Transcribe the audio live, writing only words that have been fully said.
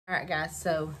All right, guys,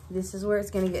 so this is where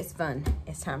it's gonna get fun.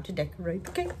 It's time to decorate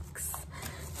the cakes.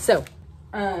 So,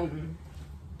 I've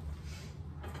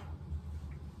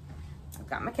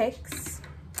got my cakes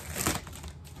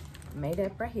made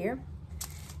up right here.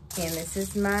 And this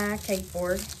is my cake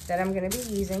board that I'm gonna be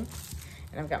using.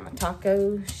 And I've got my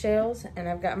taco shells and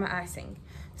I've got my icing.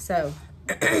 So,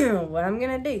 what I'm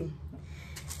gonna do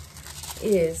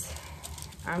is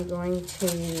I'm going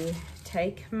to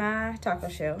take my taco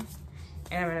shell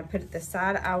and I'm gonna put it the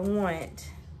side I want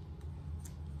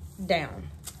down.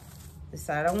 The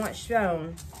side I want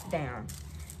shown down. I'm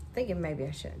thinking maybe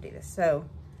I shouldn't do this. So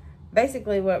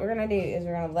basically what we're gonna do is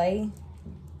we're gonna lay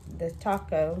the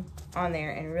taco on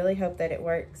there and really hope that it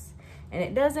works. And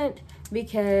it doesn't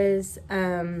because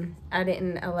I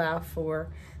didn't allow for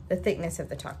the thickness of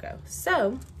the taco.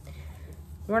 So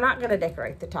we're not gonna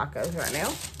decorate the tacos right now,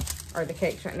 or the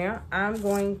cakes right now. I'm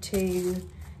going to,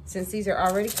 since these are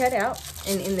already cut out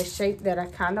and in the shape that I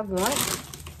kind of want,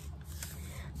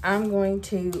 I'm going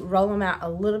to roll them out a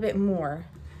little bit more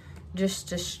just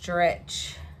to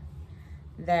stretch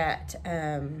that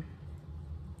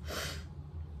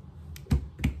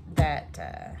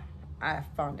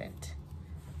fondant.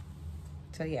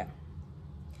 So yeah.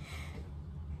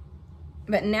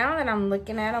 But now that I'm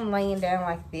looking at them laying down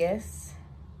like this,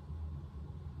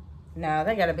 no,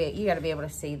 you gotta be able to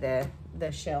see the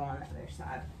shell on the other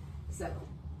side. So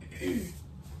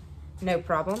no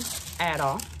problem at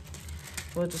all.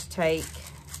 We'll just take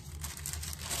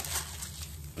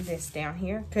this down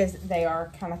here because they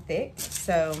are kind of thick.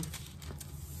 So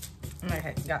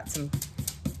I got some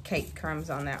cake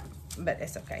crumbs on that, but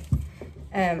it's okay.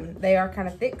 They are kind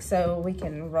of thick, so we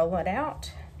can roll it out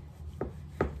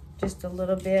just a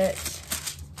little bit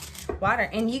wider.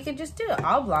 And you could just do it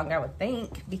oblong, I would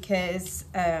think, because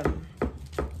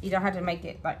you don't have to make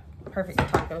it like perfect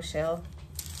taco shell.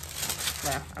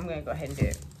 Well, I'm gonna go ahead and do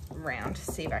it round,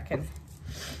 see if I can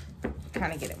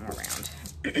kind of get it more round.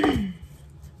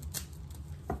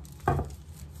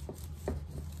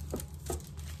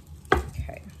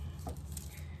 Okay,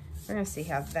 we're gonna see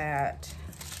how that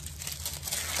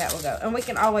will go, and we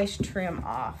can always trim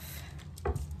off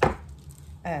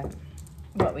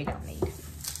what we don't need.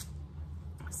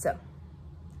 So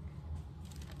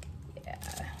yeah,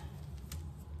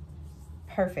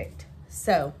 perfect.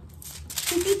 So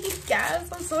guys,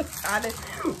 I'm so excited.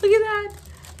 Look at that,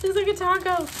 looks like a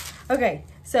taco. Okay,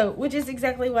 so which is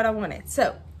exactly what I wanted.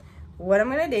 So what I'm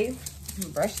gonna do,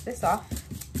 brush this off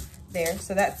there.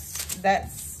 So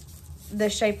that's the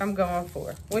shape I'm going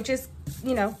for, which is,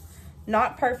 you know,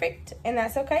 not perfect, and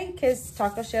that's okay because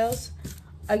taco shells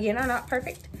again are not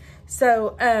perfect.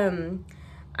 So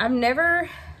I've never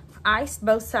iced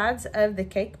both sides of the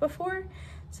cake before,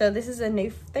 so this is a new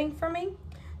thing for me.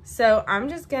 So I'm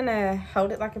just gonna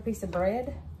hold it like a piece of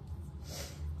bread,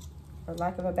 for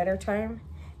lack of a better term,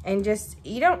 and just,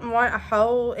 you don't want a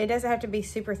whole, it doesn't have to be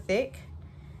super thick,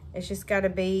 it's just got to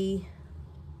be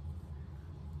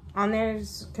on there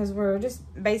because we're just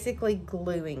basically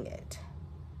gluing it.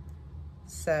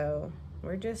 So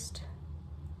we're just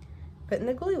putting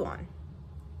the glue on,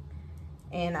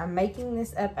 and I'm making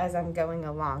this up as I'm going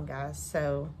along, guys.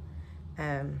 So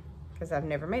because I've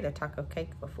never made a taco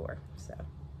cake before, so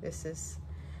this is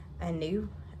a new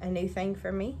thing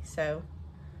for me. So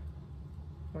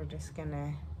we're just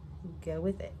gonna go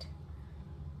with it.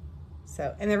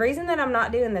 So, and the reason that I'm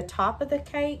not doing the top of the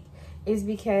cake is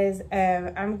because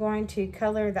I'm going to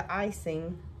color the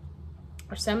icing,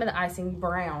 or some of the icing,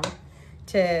 brown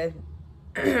to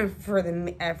for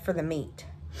the meat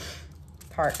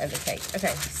part of the cake.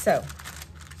 Okay, so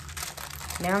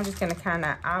now I'm just gonna kind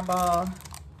of eyeball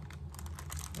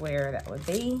where that would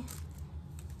be.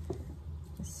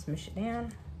 Just smush it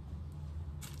down.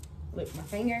 Lick my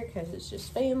finger because it's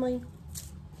just family.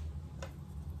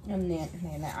 And then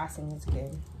that icing is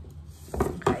good.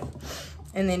 Okay,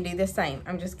 and then do the same.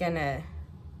 I'm just gonna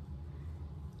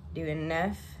do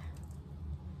enough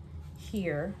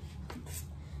here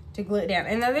to glue it down.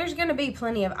 And now there's gonna be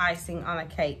plenty of icing on the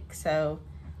cake, so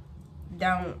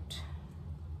don't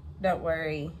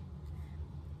worry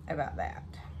about that.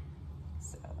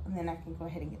 So, and then I can go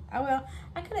ahead and get, oh well,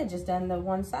 I could have just done the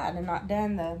one side and not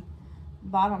done the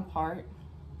bottom part.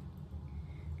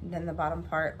 And then the bottom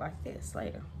part like this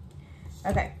later.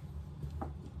 Okay,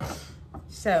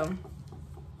 so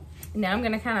now I'm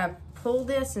gonna kind of pull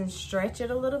this and stretch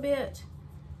it a little bit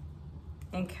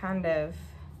and kind of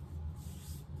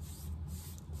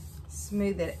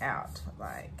smooth it out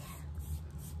like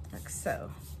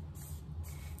so.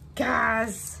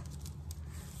 Guys,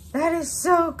 that is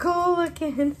so cool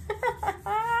looking.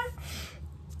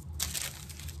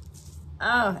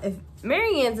 Oh, if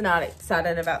Mary Ann's not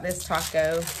excited about this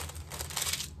taco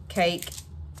cake,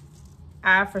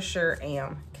 I for sure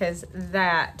am. Because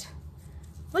that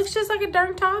looks just like a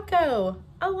darn taco.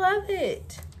 I love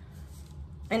it.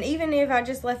 And even if I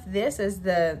just left this as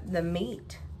the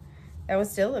meat, that would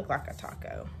still look like a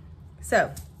taco.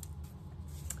 So,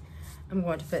 I'm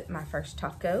going to put my first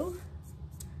taco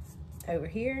over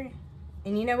here.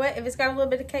 And you know what? If it's got a little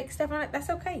bit of cake stuff on it, that's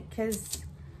okay. Because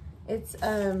it's,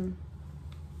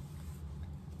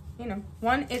 you know,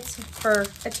 one, it's for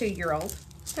a 2-year-old.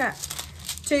 Yeah.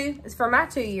 2, it's for my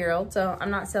 2-year-old, so I'm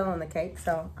not selling the cake,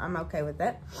 so I'm okay with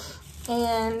that.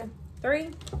 And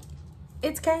 3,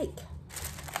 it's cake.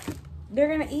 They're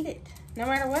gonna eat it, no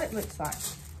matter what it looks like.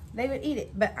 They would eat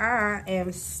it, but I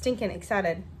am stinking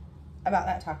excited about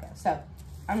that taco. So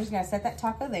I'm just gonna set that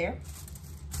taco there,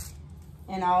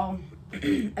 and I'll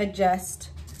adjust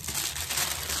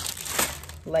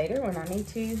later when I need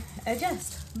to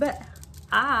adjust. But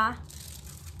I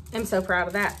am so proud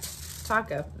of that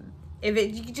taco. If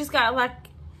you just got like,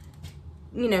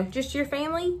 you know, just your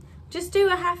family, just do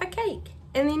a half a cake.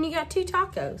 And then you got 2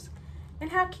 tacos. And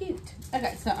how cute.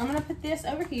 Okay, so I'm gonna put this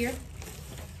over here.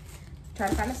 Try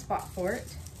to find a spot for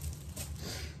it.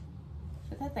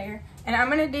 Put that there. And I'm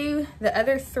gonna do the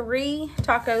other 3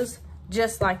 tacos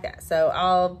just like that. So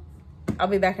I'll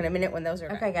be back in a minute when those are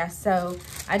done. Okay guys, so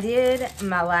I did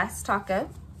my last taco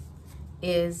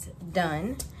is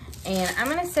done. And I'm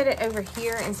gonna set it over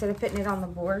here instead of putting it on the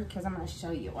board because I'm gonna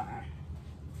show you why.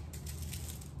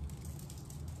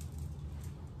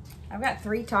 I've got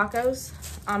 3 tacos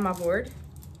on my board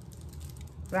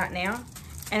right now.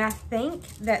 And I think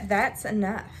that that's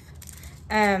enough.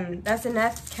 That's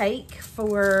enough cake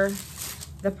for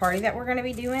the party that we're gonna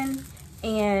be doing.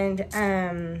 And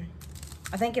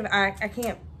I think if I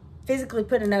can't physically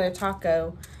put another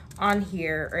taco on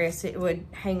here or else it would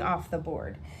hang off the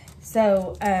board.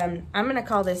 So I'm gonna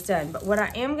call this done. But what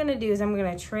I am gonna do is I'm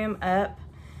gonna trim up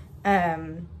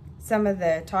some of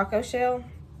the taco shell,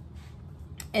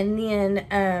 and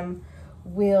then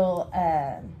we'll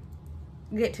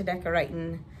get to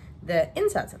decorating the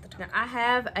insides of the taco. Now I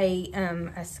have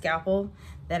a scalpel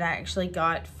that I actually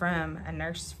got from a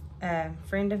nurse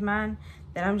friend of mine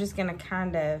that I'm just gonna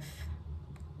kind of,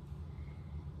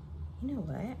 you know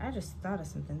what? I just thought of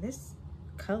something. This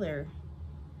color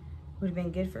would have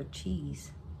been good for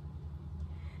cheese.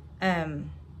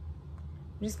 I'm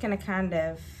just gonna kind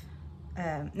of,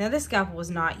 now this scalpel was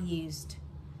not used.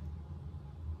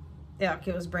 Like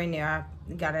it was brand new. I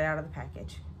got it out of the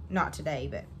package. Not today,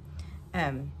 but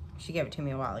she gave it to me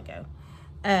a while ago.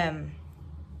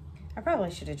 I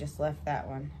probably should have just left that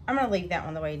one. I'm gonna leave that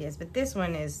one the way it is, but this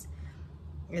one is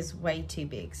way too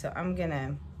big. So I'm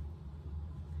gonna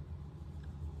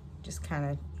just kind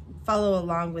of follow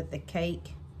along with the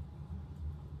cake.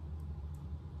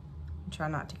 Try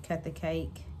not to cut the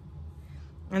cake.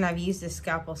 And I've used this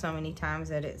scalpel so many times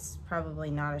that it's probably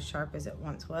not as sharp as it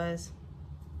once was.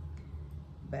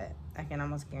 But I can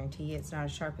almost guarantee you it's not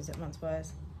as sharp as it once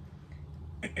was.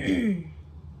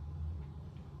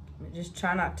 Just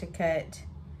try not to cut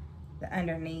the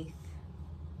underneath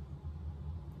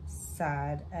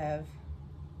side of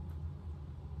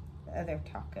the other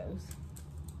tacos.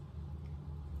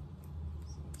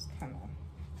 So just kind of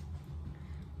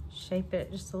shape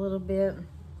it just a little bit.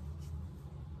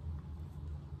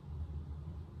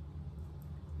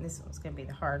 This one's gonna be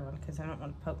the hard one because I don't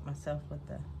want to poke myself with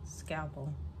the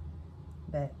scalpel,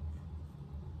 but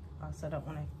also don't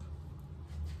want to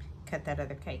cut that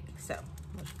other cake. So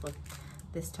let's flip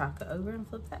this taco over and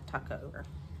flip that taco over.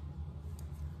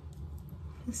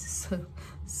 This is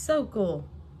so cool.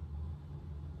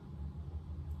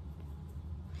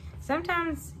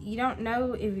 Sometimes you don't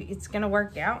know if it's gonna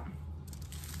work out.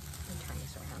 Let me turn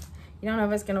this around. You don't know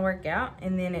if it's gonna work out,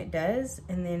 and then it does,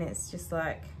 and then it's just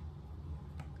like,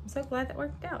 I'm so glad that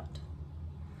worked out.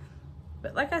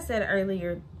 But like I said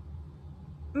earlier,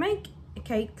 make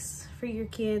cakes for your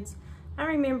kids. I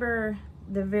remember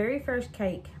the very first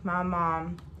cake my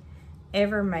mom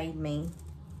ever made me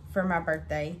for my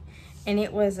birthday, and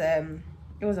it was a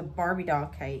Barbie doll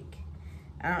cake.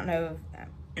 I don't know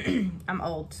if I'm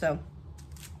old, so,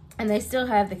 and they still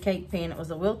have the cake pan. It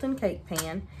was a Wilton cake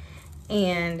pan,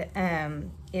 and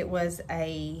it was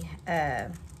a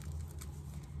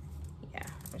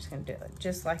I'm just gonna do it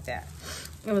just like that.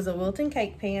 It was a Wilton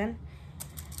cake pan,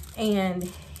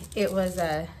 and it was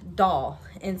a doll,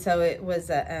 and so it was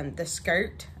the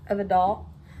skirt of a doll,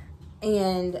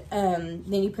 and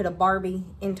then you put a Barbie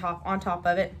on top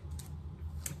of it,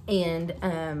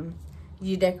 and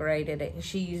you decorated it.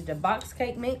 She used a box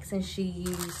cake mix, and she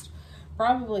used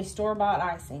probably store-bought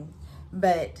icing,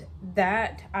 But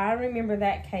that, I remember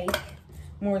that cake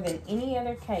more than any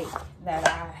other cake that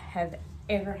I have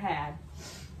ever had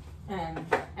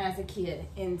as a kid.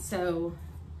 And so,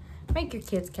 make your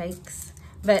kids cakes.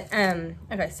 But,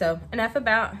 okay, so enough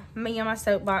about me on my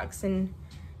soapbox and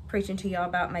preaching to y'all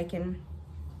about making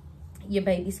your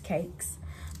baby's cakes.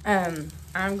 I'm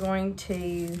going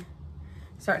to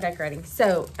start decorating.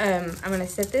 So, I'm going to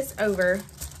set this over.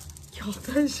 Y'all,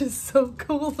 that's just so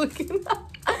cool looking.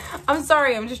 I'm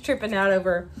sorry, I'm just tripping out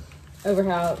over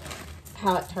how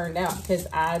it turned out, because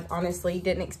I honestly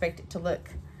didn't expect it to look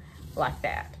like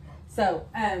that. So,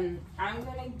 I'm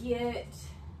gonna get,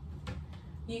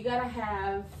 you gotta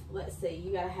have, let's see,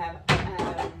 you gotta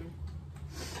have,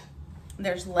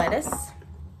 there's lettuce,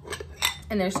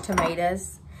 and there's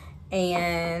tomatoes,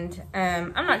 and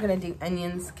I'm not gonna do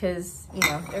onions, because, you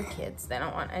know, they're kids, they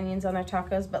don't want onions on their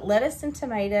tacos, but lettuce and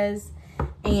tomatoes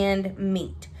and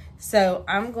meat. So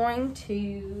I'm going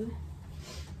to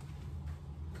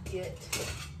get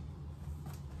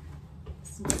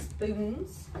some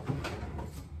spoons,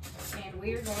 and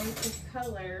we're going to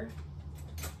color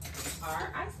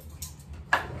our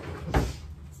icing.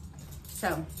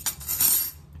 So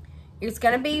it's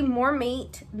going to be more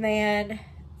meat than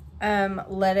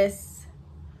lettuce.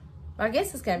 Well, I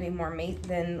guess it's going to be more meat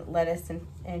than lettuce and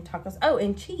tacos. Oh,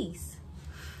 and cheese.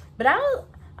 But I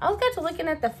was got to looking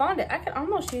at the fondant. I could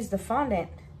almost use the fondant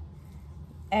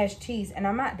as cheese, and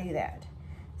I might do that.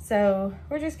 So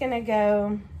we're just gonna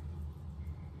go,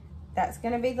 that's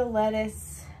gonna be the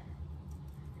lettuce,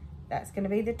 that's gonna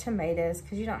be the tomatoes,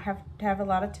 because you don't have to have a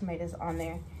lot of tomatoes on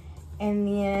there. And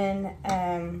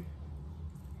then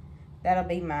that'll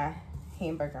be my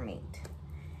hamburger meat.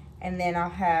 And then I'll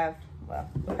have, well,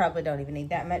 we probably don't even need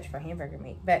that much for hamburger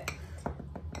meat, but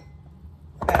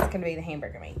that's gonna be the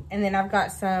hamburger meat. And then I've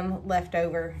got some left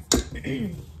over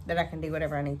that I can do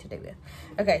whatever I need to do with.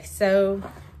 Okay, so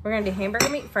we're gonna do hamburger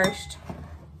meat first,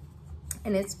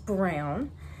 and it's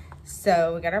brown.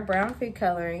 So we got our brown food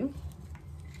coloring.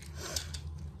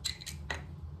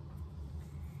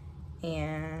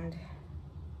 And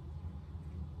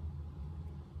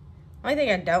only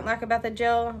thing I don't like about the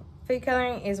gel food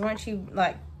coloring is once you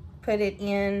like put it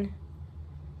in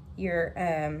your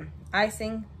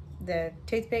icing, the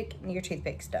toothpick, your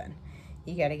toothpick's done.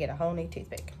 You got to get a whole new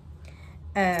toothpick.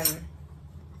 And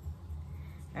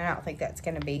I don't think that's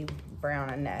going to be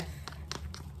brown enough.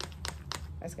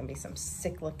 That's going to be some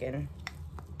sick looking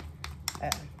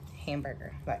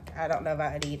hamburger. Like, I don't know if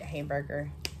I would eat a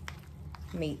hamburger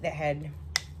meat that had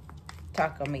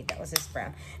taco meat that was this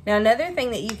brown. Now, another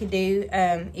thing that you could do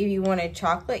if you wanted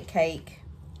chocolate cake,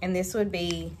 and this would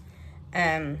be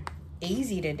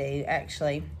easy to do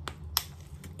actually,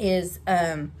 is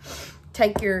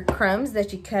take your crumbs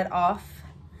that you cut off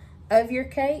of your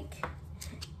cake,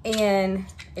 and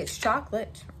it's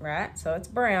chocolate, right? So it's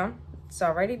brown, it's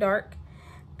already dark,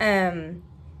 and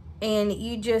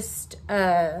you just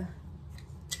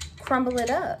crumble it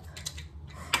up.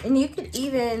 And you could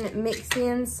even mix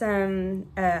in some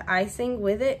icing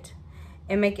with it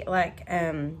and make it like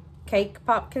cake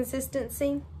pop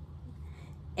consistency,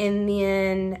 and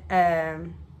then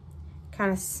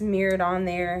kind of smear it on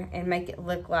there and make it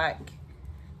look like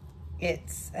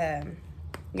it's,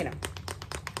 you know,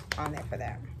 on there for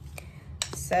that.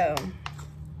 So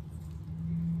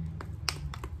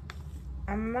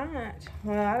I might,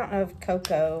 well, I don't know if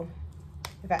cocoa,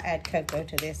 if I add cocoa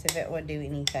to this, if it would do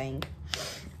anything.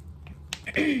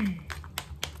 To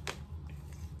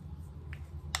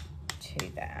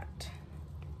that.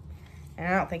 And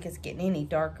I don't think it's getting any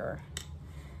darker.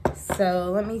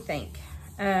 So let me think.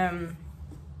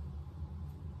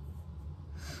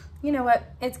 You know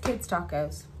what? It's kids'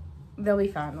 tacos. They'll be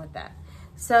fine with that.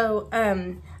 So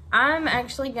I'm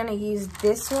actually going to use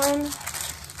this one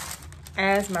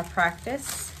as my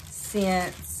practice,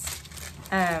 since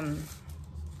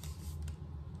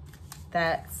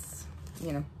that's,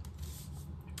 you know,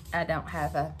 I don't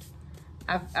have a,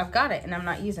 I've got it and I'm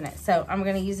not using it. So I'm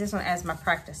going to use this one as my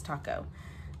practice taco.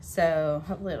 So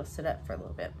hopefully it'll sit up for a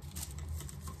little bit.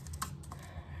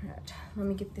 All right, let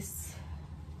me get this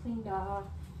cleaned off.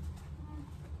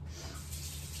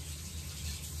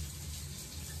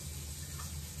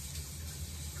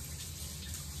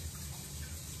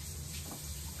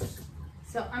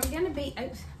 So I'm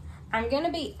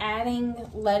gonna be adding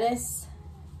lettuce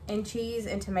and cheese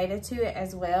and tomato to it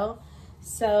as well.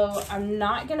 So I'm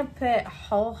not gonna put a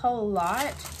whole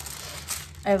lot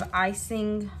of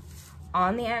icing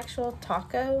on the actual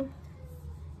taco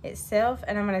itself,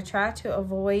 and I'm gonna try to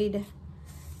avoid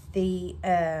the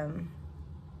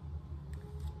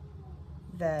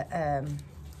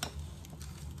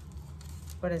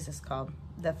what is this called?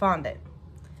 The fondant.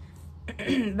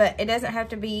 But it doesn't have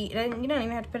to be, you don't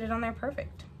even have to put it on there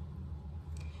perfect.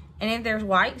 And if there's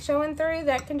white showing through,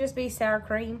 that can just be sour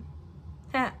cream.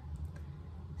 Ha.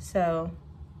 So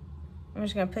I'm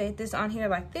just gonna put this on here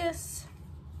like this.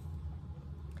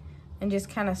 And just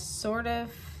kind of sort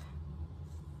of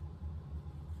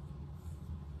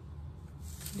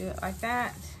do it like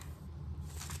that.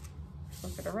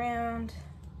 Flip it around.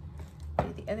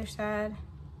 Do the other side.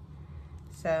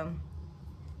 So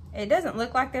it doesn't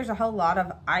look like there's a whole lot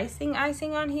of icing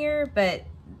on here, but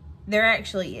there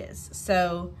actually is.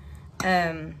 So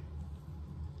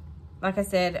like I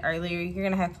said earlier, you're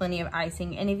gonna have plenty of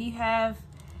icing. And if you have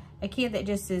a kid that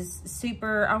just is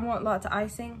super, I want lots of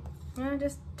icing, well,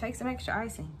 just take some extra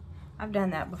icing. I've done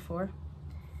that before.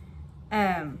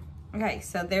 Okay,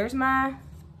 so there's my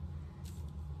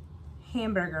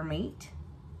hamburger meat.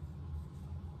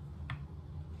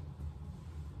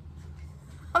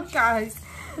 Oh guys,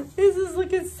 this is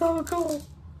looking so cool.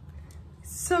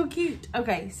 So cute.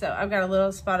 Okay, so I've got a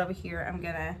little spot over here. I'm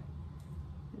gonna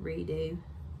redo.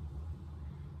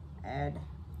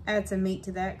 Add some meat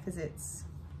to that because it's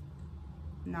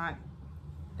not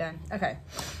done. Okay,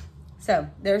 so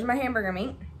there's my hamburger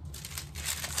meat.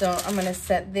 So I'm gonna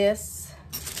set this,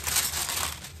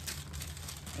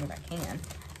 if I can,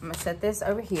 I'm gonna set this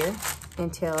over here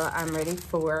until I'm ready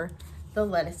for the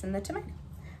lettuce and the tomato.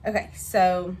 Okay,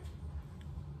 so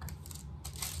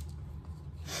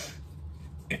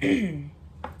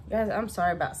guys, I'm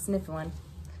sorry about sniffling.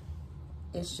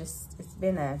 It's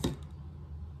been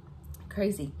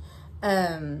crazy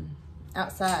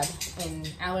outside, and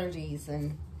allergies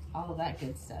and all of that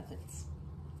good stuff.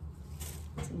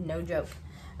 It's no joke.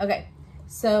 Okay,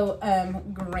 so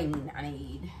green I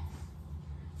need.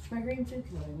 My green food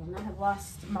coloring, and I have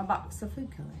lost my box of food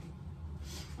coloring.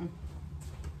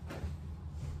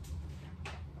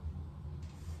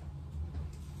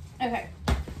 Okay,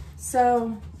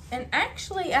 so, and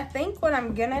actually I think what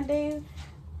I'm gonna do,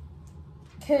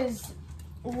 because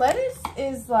lettuce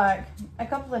is like a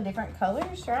couple of different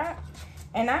colors, right?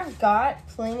 And I've got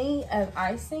plenty of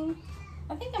icing.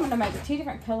 I think I'm gonna make 2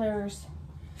 different colors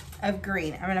of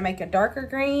green. I'm gonna make a darker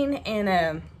green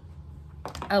and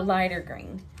a lighter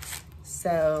green.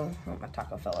 So, oh, my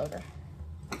taco fell over.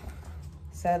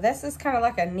 So this is kind of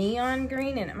like a neon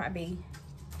green, and it might be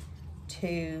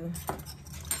too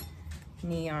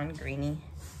neon greeny.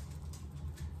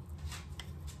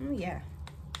 Oh yeah.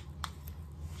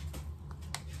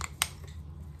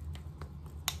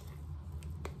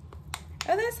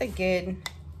 Oh, that's a good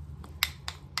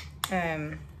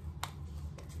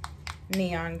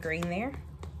neon green there.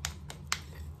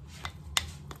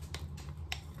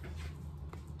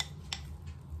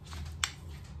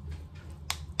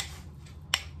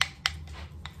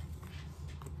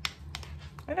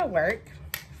 It'll work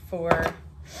for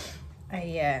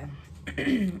a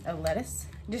lettuce,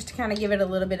 just to kind of give it a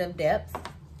little bit of depth.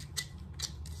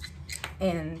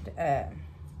 And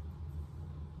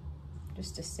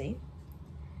just to see.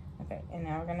 Okay, and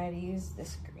now we're gonna use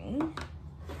this green. And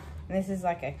this is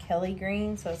like a Kelly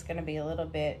green, so it's gonna be a little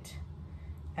bit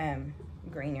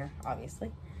greener,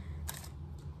 obviously.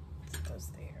 This goes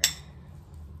there.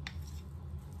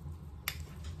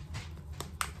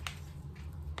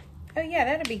 Oh yeah,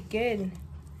 that'd be good.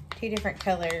 2 different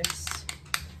colors.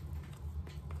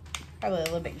 Probably a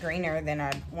little bit greener than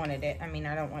I wanted it. I mean,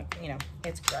 I don't want,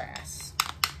 it's grass.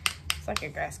 It's like a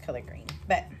grass color green,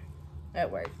 but it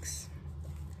works.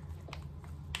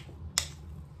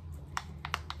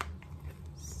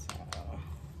 So.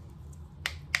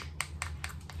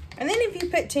 And then if you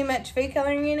put too much food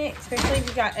coloring in it, especially if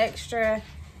you got extra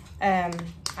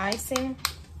icing,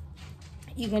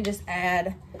 you can just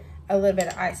add a little bit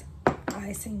of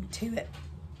icing to it.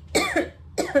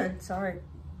 Sorry.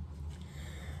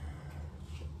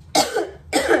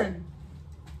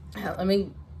 Let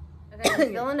me, okay,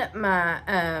 I'm filling up my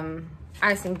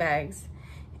icing bags,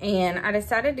 and I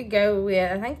decided to go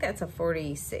with, I think that's a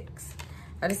 46.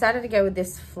 I decided to go with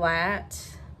this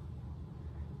flat,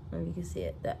 maybe you can see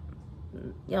it,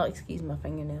 y'all excuse my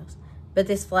fingernails, but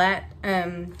this flat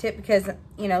tip, because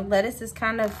lettuce is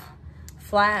kind of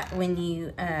flat when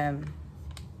you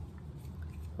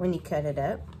cut it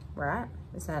up, right?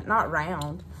 It's not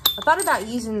round. I thought about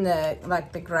using the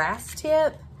grass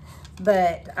tip,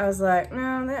 but I was like,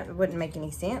 no, that wouldn't make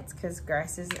any sense, because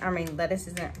lettuce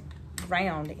isn't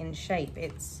round in shape.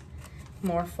 It's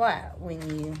more flat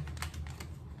when you,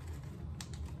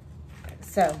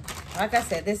 so like I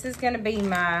said, this is gonna be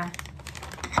my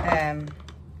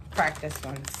practice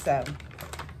one. So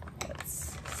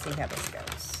let's see how this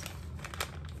goes.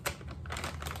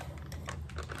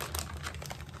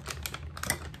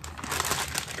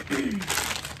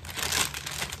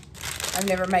 I've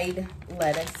never made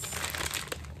lettuce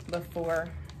before.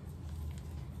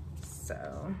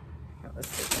 So let's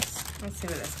see this. Let's see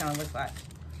what that's gonna look like.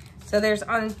 So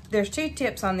there's two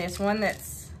tips on this. One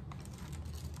that's,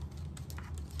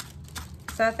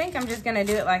 so I think I'm just gonna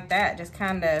do it like that, just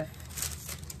kind of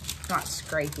not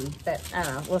scrapey, but I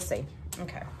don't know, we'll see.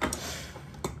 Okay.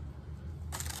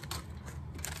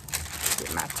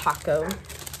 Get my taco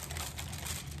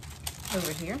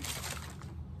over here.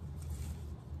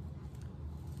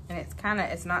 And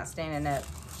it's not standing up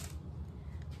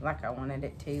like I wanted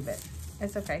it to, but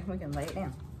it's okay, we can lay it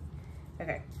down.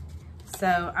 Okay,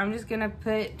 so I'm just gonna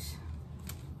put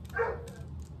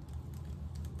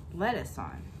lettuce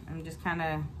on. I'm just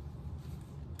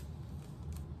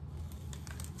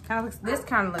this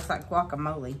kind of looks like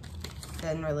guacamole.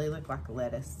 Doesn't really look like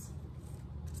lettuce,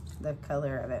 the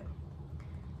color of it.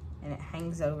 And it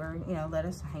hangs over, you know,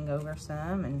 lettuce will hang over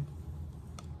some, and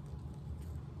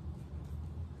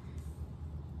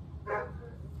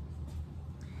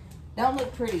don't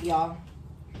look pretty, y'all.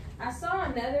 I saw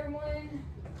another one.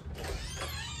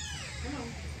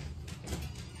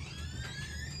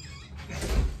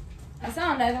 I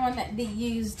saw another one that they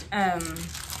used,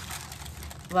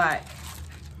 like,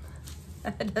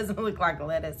 it doesn't look like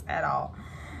lettuce at all.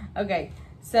 Okay,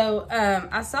 so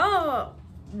I saw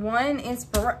one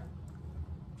inspiration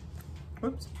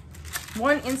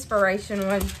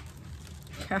one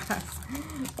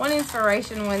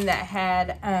that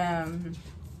had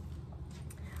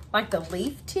like the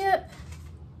leaf tip,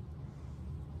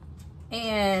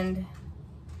 and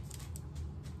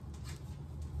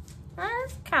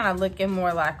it's kind of looking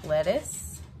more like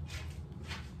lettuce.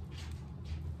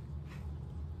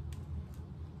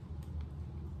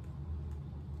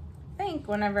 I think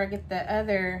whenever I get the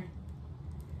other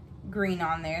green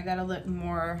on there, that'll look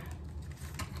more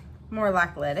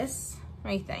like lettuce.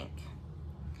 What do you think?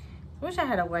 I wish I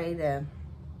had a way to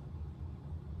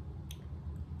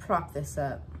prop this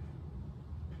up.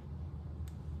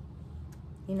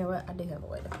 You know what? I do have a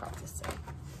way to prop this up.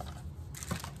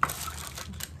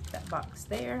 Put that box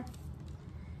there.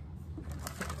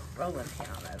 Put the rolling pin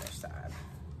on the other side.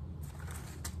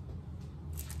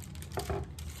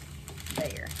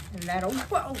 There. And that'll,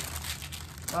 whoa!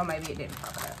 Well, maybe it didn't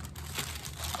pop it up.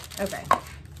 Okay.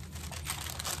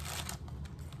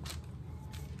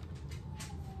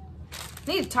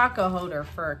 Need a taco holder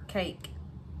for a cake.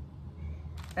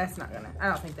 That's not gonna, I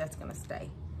don't think that's gonna stay.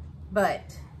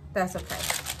 But that's okay,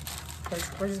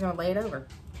 because we're just gonna lay it over.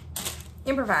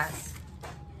 Improvise.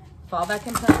 Fall back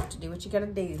in punch. Do what you gotta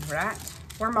do, right?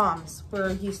 We're moms.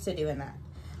 We're used to doing that.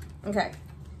 Okay,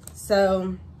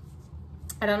 so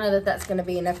I don't know that that's gonna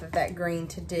be enough of that green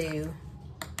to do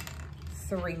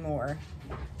 3 more.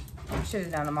 I should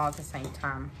have done them all at the same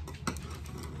time.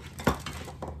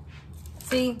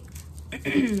 See,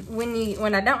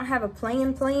 when I don't have a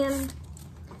plan planned,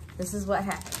 this is what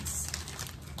happens.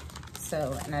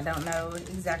 So, and I don't know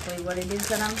exactly what it is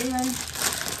that I'm doing.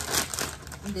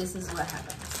 This is what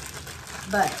happens.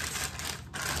 But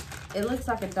it looks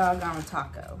like a doggone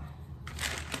taco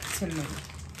to me.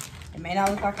 It may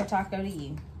not look like a taco to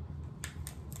you,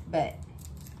 but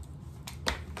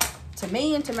to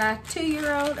me and to my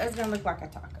 2-year-old, it's gonna look like a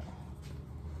taco.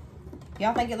 If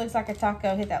y'all think it looks like a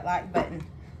taco, hit that like button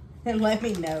and let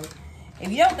me know.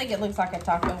 If you don't think it looks like a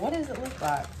taco, what does it look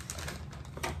like?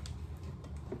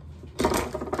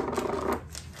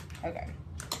 Okay, there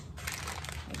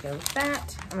we go with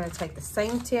that. I'm gonna take the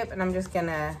same tip and I'm just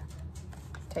gonna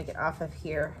take it off of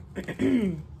here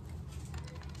and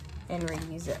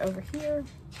reuse it over here,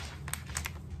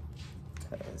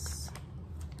 because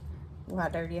why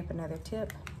dirty up another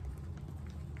tip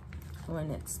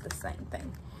when it's the same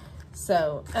thing?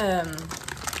 So,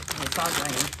 it's all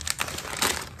green.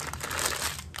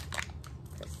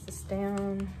 Press this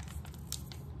down.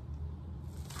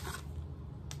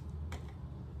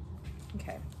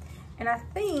 Okay, and I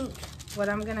think what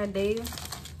I'm gonna do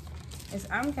is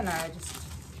I'm gonna just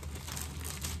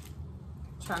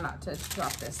try not to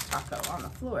drop this taco on the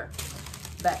floor,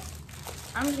 but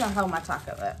I'm just gonna hold my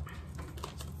taco up.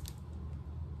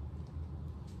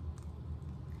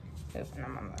 Open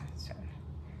them on the side.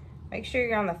 Make sure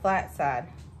you're on the flat side.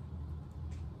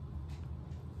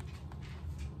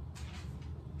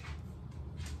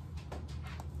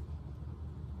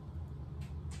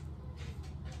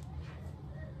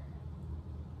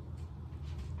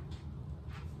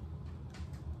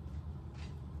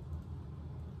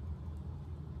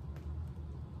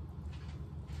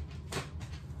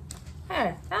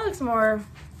 That looks more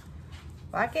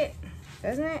like it,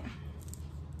 doesn't it?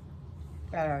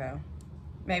 I don't know.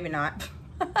 Maybe not.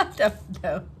 I don't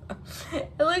know.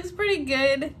 It looks pretty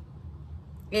good.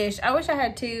 ish. I wish I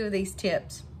had two of these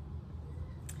tips.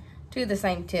 Two of the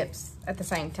same tips at the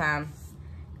same time.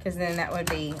 Because then that would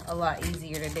be a lot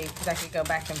easier to do. Because I could go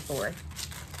back and forth.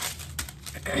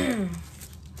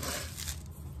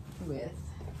 With,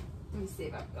 let me see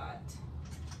if I've got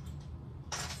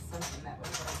something that would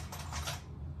work.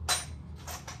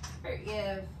 Or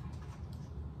if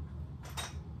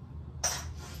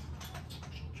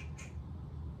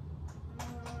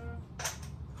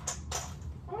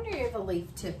I wonder if a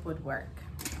leaf tip would work.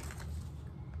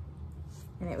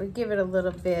 And it would give it a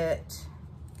little bit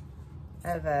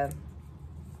of a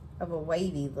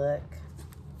wavy look.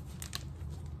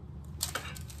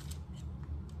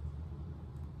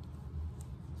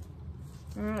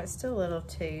 It's still a little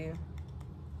too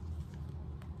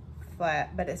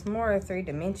flat, but it's more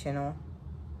three-dimensional.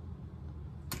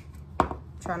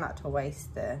 Try not to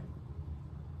waste the...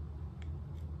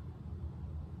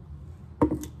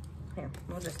 Here,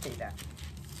 we'll just do that.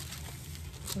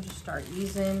 We'll just start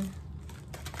using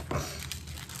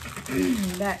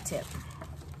that tip.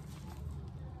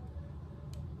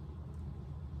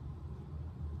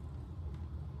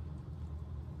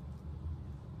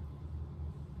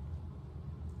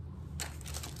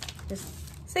 Just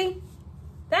see,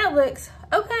 that looks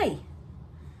okay.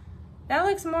 That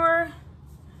looks more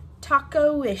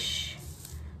taco-ish.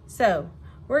 So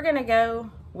we're gonna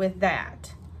go with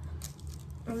that.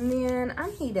 And then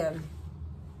I need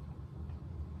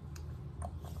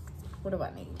what do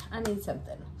I need? I need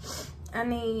something.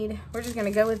 We're just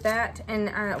gonna go with that,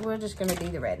 and we're just gonna do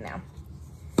the red now.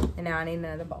 And now I need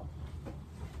another bowl.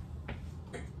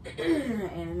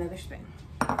 And another spoon.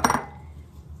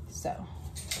 So,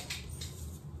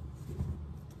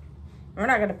 we're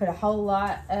not gonna put a whole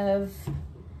lot of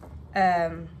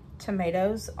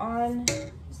tomatoes on.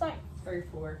 It's like 3 or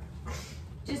 4.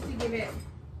 Just to give it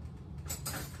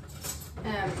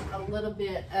a little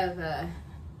bit of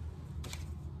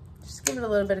just give it a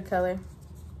little bit of color.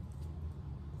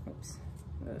 Oops.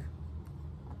 Ugh.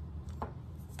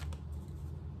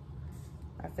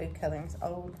 My food coloring's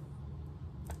old.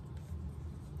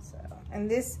 So, and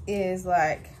this is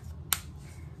like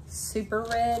super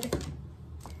red.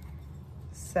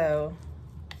 So,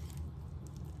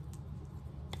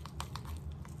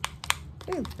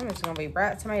 ooh, I'm just gonna be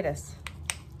bright tomatoes.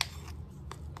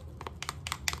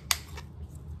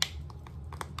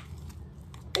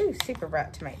 Ooh, super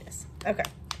bright tomatoes. Okay.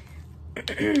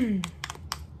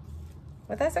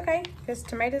 Well, that's okay, because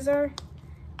tomatoes are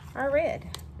red.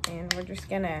 And we're just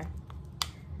gonna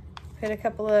put a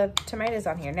couple of tomatoes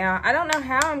on here. Now, I don't know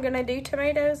how I'm gonna do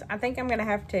tomatoes. I think I'm gonna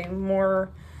have to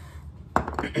more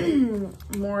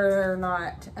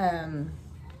not,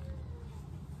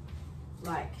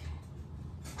 like,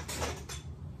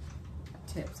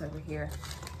 tips over here.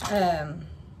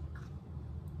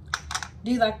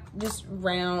 Do like just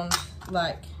round,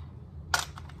 like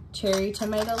cherry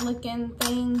tomato looking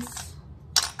things.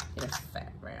 Get a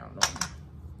fat round one.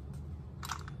 I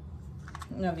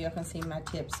don't know if y'all can see my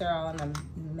tips. They're all in a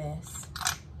mess.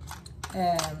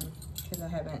 Because I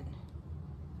haven't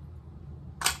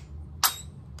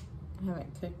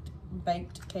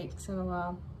baked cakes in a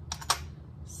while.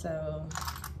 So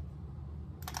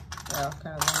they're all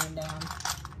kind of laying down.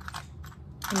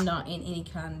 I'm not in any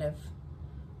kind of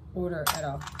order at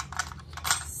all.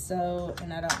 So,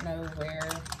 and I don't know where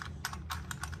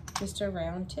just a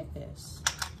round tip is.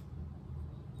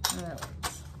 That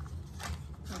works.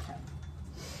 Okay.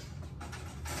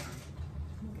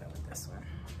 Let me go with this one.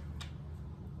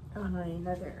 Oh, I need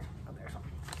another. Oh, there's one.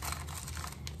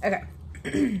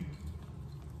 Okay.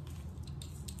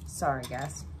 Sorry,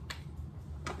 guys.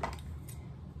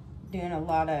 Doing a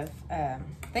lot of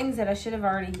things that I should have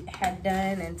already had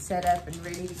done and set up and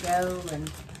ready to go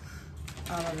and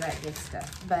all of that good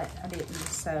stuff, but I didn't.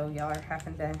 So y'all are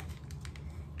having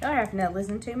to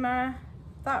listen to my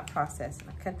thought process. And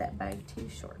I cut that bag too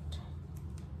short.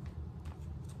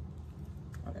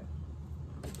 Okay.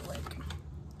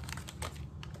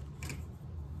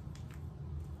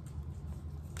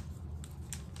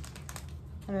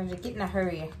 And to get in a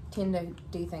hurry, I tend to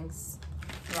do things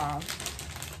wrong.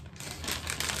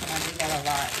 And I do that a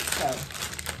lot, so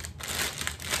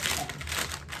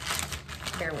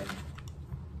bear with me.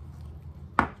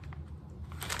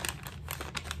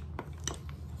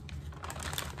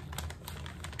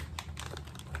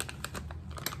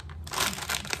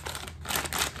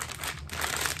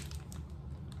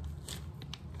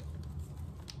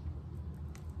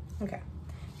 Okay,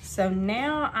 so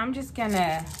now I'm just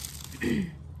gonna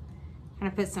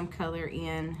put some color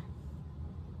in.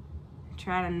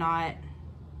 Try to not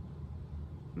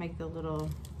make the little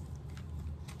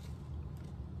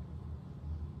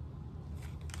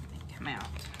come out.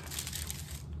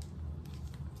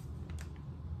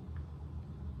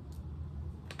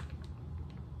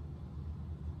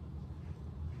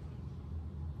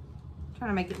 Trying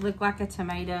to make it look like a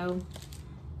tomato,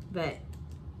 but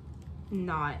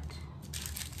not,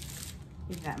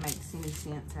 if that makes any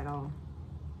sense at all.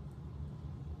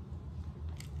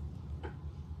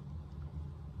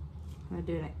 I'm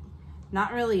doing it,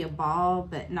 not really a ball,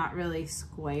 but not really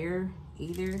square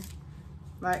either.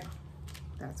 Like,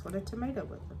 that's what a tomato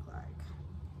would look like.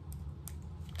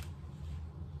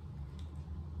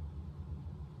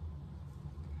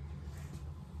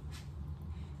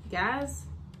 Guys,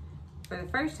 for the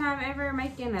first time ever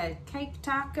making a cake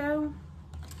taco,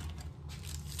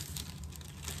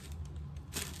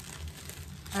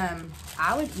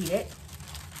 I would eat it.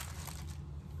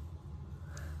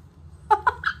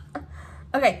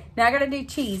 Okay, now I gotta do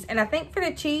cheese. And I think for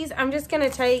the cheese, I'm just gonna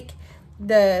take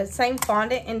the same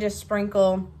fondant and just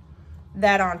sprinkle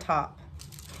that on top.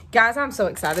 Guys, I'm so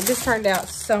excited. This turned out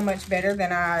so much better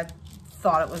than I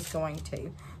thought it was going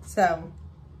to. So,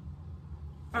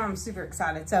 I'm super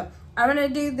excited. So, I'm gonna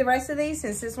do the rest of these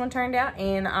since this one turned out,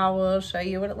 and I will show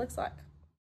you what it looks like.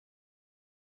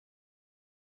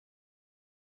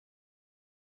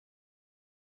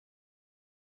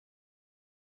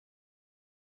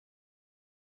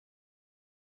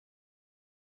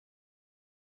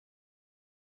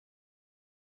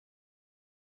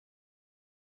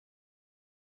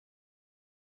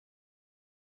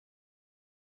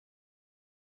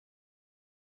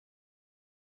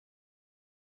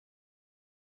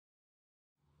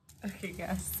 Okay,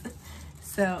 guys,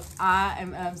 so I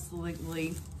am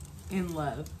absolutely in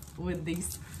love with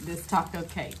this taco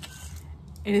cake.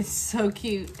 It is so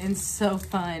cute and so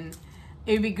fun.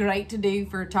 It would be great to do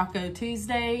for Taco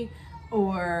Tuesday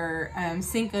or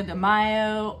Cinco de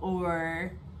Mayo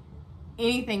or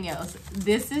anything else.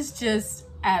 This is just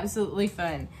absolutely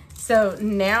fun. So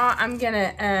now I'm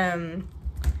gonna,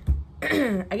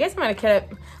 I guess I'm gonna cut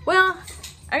up, well,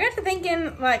 I got to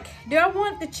thinking, like, do I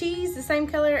want the cheese the same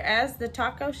color as the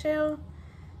taco shell?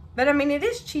 But I mean, it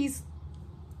is cheese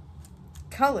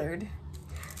colored.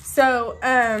 So,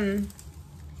 I've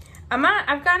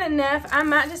got enough. I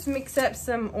might just mix up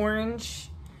some orange.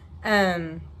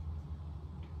 No,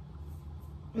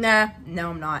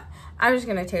 I'm not. I'm just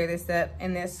gonna tear this up,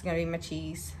 and this is gonna be my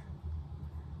cheese.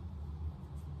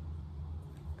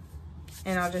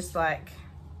 And I'll just, like,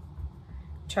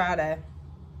 try to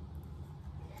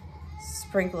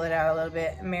sprinkle it out a little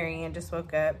bit. Marianne just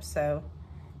woke up, so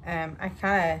I'm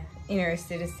kind of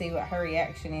interested to see what her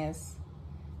reaction is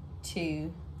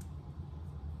to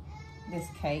this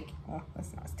cake. Well,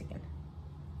 that's not sticking.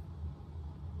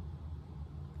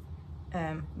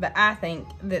 But I think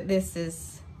that this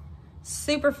is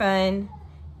super fun,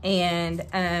 and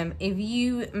if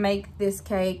you make this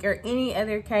cake or any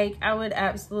other cake, I would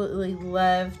absolutely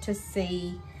love to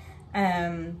see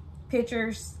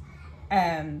pictures.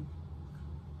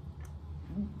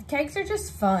 Cakes are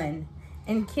just fun,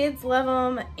 and kids love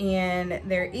them, and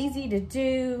they're easy to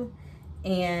do,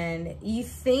 and you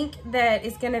think that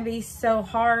it's going to be so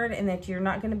hard and that you're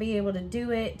not going to be able to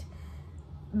do it,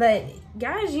 but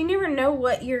guys, you never know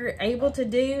what you're able to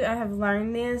do. I have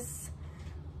learned this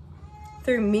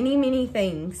through many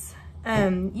things.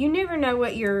 You never know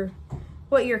what you're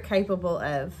capable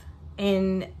of,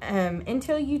 and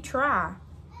until you try.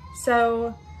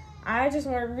 So I just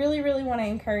really want to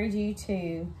encourage you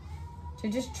to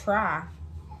just try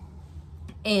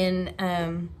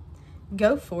and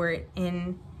go for it.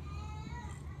 And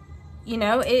you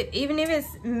know, even if it's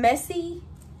messy,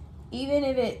 even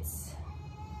if it's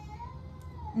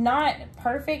not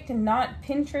perfect and not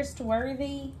Pinterest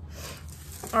worthy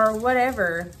or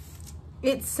whatever,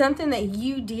 it's something that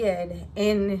you did,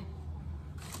 and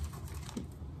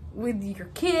with your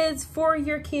kids, for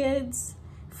your kids,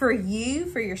 for you,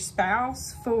 for your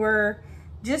spouse, for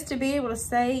just to be able to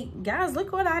say, guys,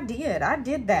 look what I did. I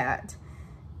did that.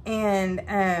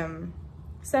 And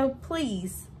so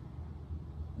please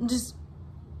just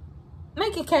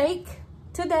make a cake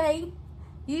today.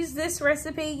 Use this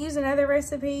recipe, use another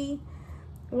recipe,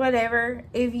 whatever.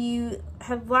 If you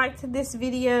have liked this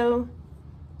video,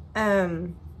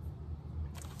 hit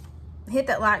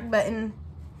that like button.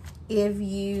 If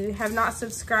you have not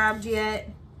subscribed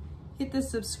yet, hit the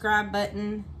subscribe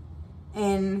button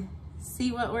and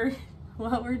see what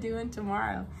we're doing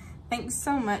tomorrow. Thanks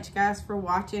so much, guys, for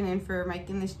watching and for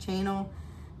making this channel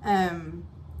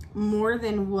more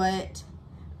than what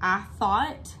I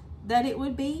thought that it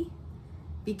would be,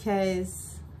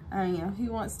 because you know,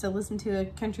 who wants to listen to a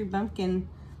country bumpkin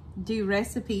do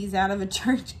recipes out of a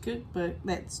church cookbook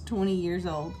that's 20 years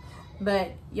old?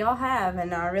 But y'all have,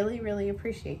 and I really, really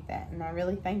appreciate that. And I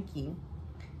really thank you.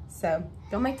 So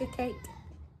go make a cake.